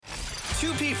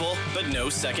Two people, but no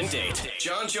second date.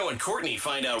 John, Joe, and Courtney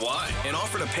find out why and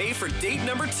offer to pay for date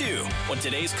number 2 when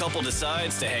today's couple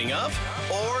decides to hang up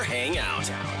or hang out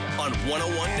on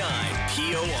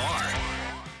 1019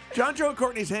 POR. John, Joe, and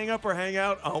Courtney's Hang Up or Hang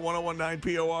Out on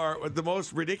 1019 POR with the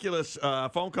most ridiculous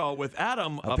phone call with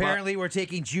Adam. Apparently, we're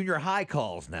taking junior high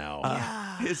calls now.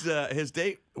 His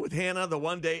date with Hannah, the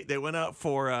one date they went out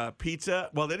for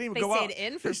pizza. Well, they didn't even go out. They stayed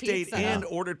in for They stayed pizza. in,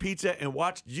 ordered pizza, and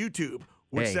watched YouTube,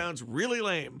 which Hey. sounds really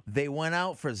lame. They went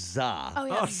out for za. Oh,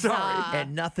 yeah. Oh, sorry.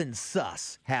 And nothing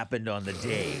sus happened on the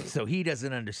date, so he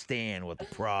doesn't understand what the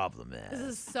problem This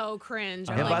is. is so cringe.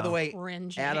 And I'm by like the way,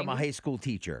 cringing. Adam, a high school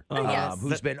teacher, Yes.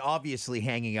 who's been obviously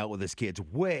hanging out with his kids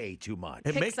way too much.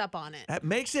 It picks up on it. That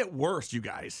makes it worse, you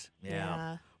guys.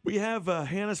 Yeah. We have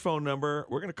Hannah's phone number.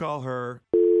 We're going to call her,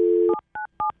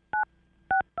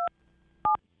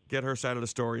 get her side of the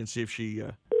story, and see if she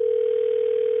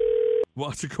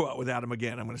wants to go out with Adam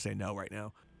again. I'm going to say no right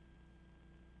now.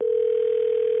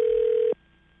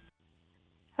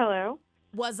 Hello.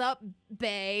 What's up,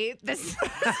 bae? This is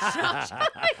John,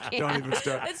 Joe, Don't even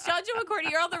start. It's John, Joe, and Courtney.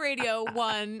 You're on the radio.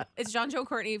 It's John, Joe, and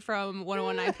Courtney from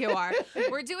 1019 POR.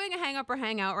 We're doing a hang up or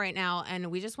hang out right now, and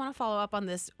we just want to follow up on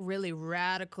this really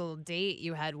radical date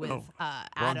you had with Wrong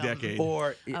Adam. decade.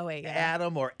 Or Oh, wait, yeah.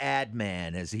 Adam or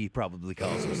Adman, as he probably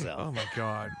calls himself. Oh, my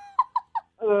God.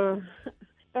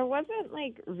 There wasn't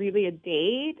like really a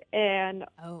date, and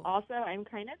Oh. also I'm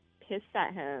kind of pissed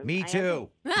at him. Me too.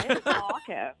 I had to block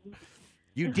him.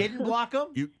 You didn't block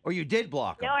him? Or you did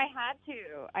block him? No, I had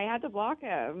to. I had to block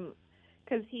him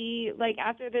because he like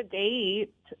after the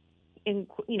date, in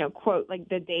quote like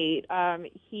the date,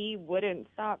 he wouldn't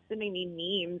stop sending me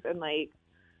memes and like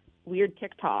weird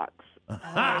TikToks. Like,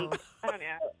 I don't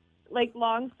know. Like,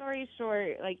 long story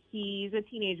short, like, he's a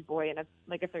teenage boy and a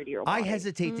 30-year-old boy. I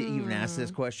hesitate to even ask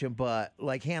this question, but,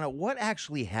 like, Hannah, what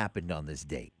actually happened on this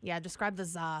date? Yeah, describe the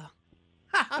za.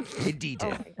 In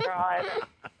detail. Oh, my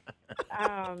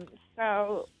God.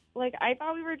 So, like, I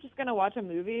thought we were just going to watch a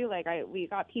movie. Like, we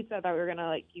got pizza that we were going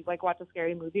to, like, watch a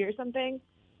scary movie or something.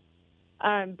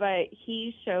 But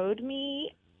he showed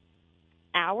me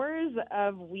hours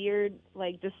of weird,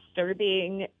 like,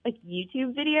 disturbing, like,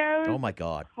 YouTube videos. Oh, my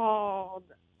God. Called,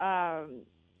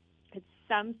 it's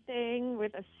something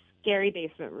with a scary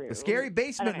basement room. The scary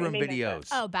basement room videos.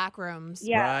 Oh, back rooms.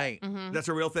 Yeah. Right. Mm-hmm. That's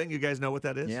a real thing? You guys know what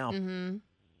that is? Yeah. Mm-hmm.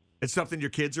 It's something your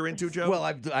kids are into, Joe? Well,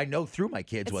 I know through my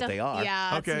kids what they are.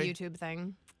 Yeah, it's Okay. a YouTube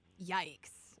thing.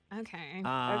 Yikes. Okay.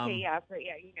 Okay, yeah,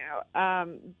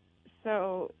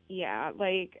 So, yeah,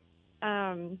 like,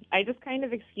 I just kind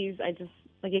of excused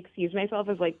myself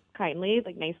as, like, kindly,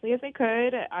 like, nicely as I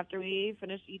could after we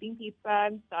finished eating pizza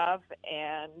and stuff,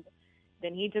 and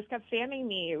then he just kept spamming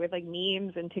me with, like,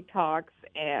 memes and TikToks,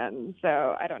 and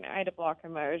so, I don't know, I had to block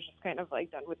him. I was just kind of, like,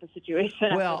 done with the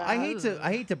situation. Well, after that.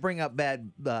 I hate to bring up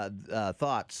bad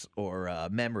thoughts or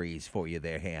memories for you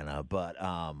there, Hannah, but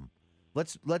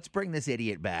let's bring this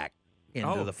idiot back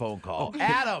into the phone call.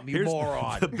 Adam, you Here's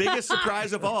moron. The biggest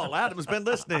surprise of all. Adam's been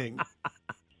listening.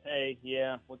 Hey,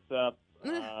 yeah, what's up?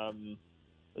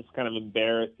 It's kind of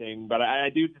embarrassing, but I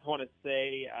do just want to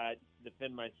say, to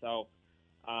defend myself,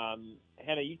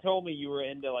 Hannah, you told me you were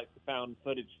into, like, the found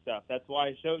footage stuff. That's why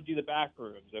I showed you the back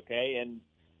rooms, okay? And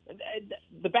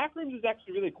the back rooms is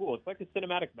actually really cool. It's like a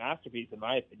cinematic masterpiece, in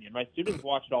my opinion. My students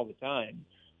watch it all the time.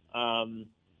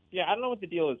 Yeah, I don't know what the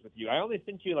deal is with you. I only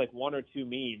sent you, like, 1 or 2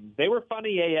 memes. They were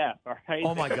funny AF, all right?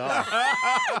 Oh, my God.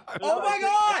 Oh, my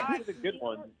God! These are good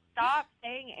ones. Stop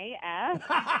saying AF.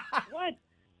 What?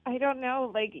 I don't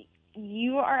know. Like,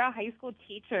 you are a high school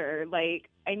teacher. Like,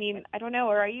 I mean, I don't know.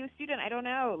 Or are you a student? I don't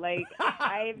know. Like,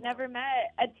 I've never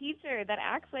met a teacher that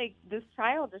acts like this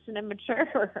childish and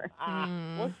immature.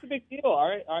 What's the big deal? All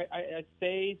right, I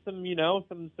say some,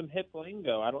 some hip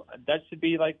lingo. That should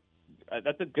be like,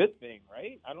 that's a good thing,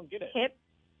 right? I don't get it. Hip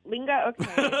lingo?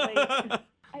 Okay. Like,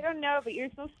 I don't know, but you're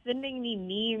still sending me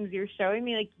memes. You're showing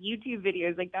me, like, YouTube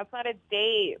videos. Like, that's not a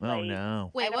date. Oh, Like, no.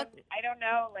 Wait, I don't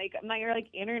know. Like, I'm not your, like,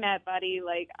 internet buddy.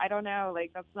 Like, I don't know.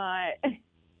 Like, that's not.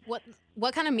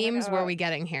 What kind of memes were we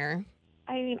getting here?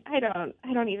 I mean, I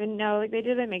don't even know. Like, they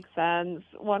didn't make sense.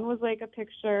 One was, like, a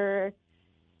picture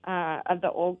of the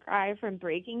old guy from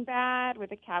Breaking Bad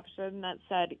with a caption that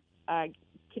said,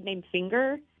 kid named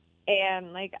Finger.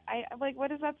 And, like, I'm like,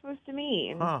 what is that supposed to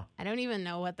mean? Huh. I don't even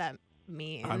know what that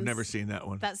means. I've never seen that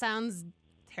one. That sounds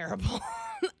terrible.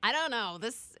 I don't know.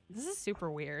 This is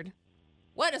super weird.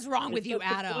 What is wrong with you, It's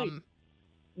just the point. Adam?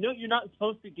 No, you're not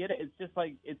supposed to get it. It's just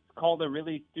like, it's called a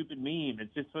really stupid meme.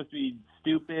 It's just supposed to be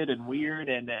stupid and weird,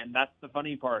 and that's the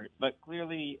funny part. But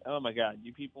clearly, oh my God,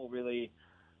 you people really,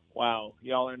 wow,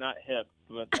 y'all are not hip.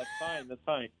 But that's fine. That's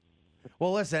fine.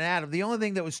 Well, listen, Adam, the only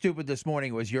thing that was stupid this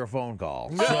morning was your phone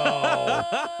call. So,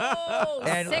 Oh,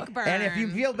 sick burn. and if you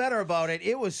feel better about it,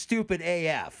 it was stupid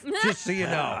AF, just so you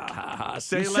know.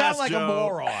 Say You less, sound like a Joe.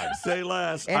 moron. Say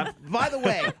less. And by the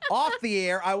way, off the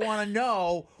air, I want to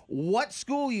know what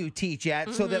school you teach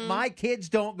at so that my kids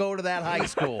don't go to that high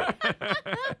school.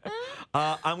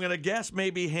 I'm going to guess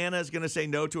maybe Hannah's going to say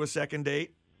no to a second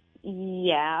date.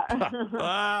 Yeah.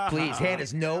 Please,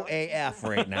 Hannah's no AF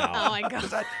right now. Oh my god.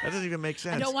 That doesn't even make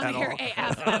sense. I don't want at to hear all.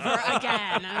 AF ever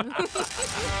again.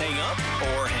 Hang up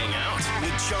or hang out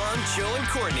with John, Joe, and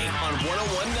Courtney on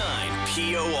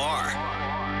 101.9 POR.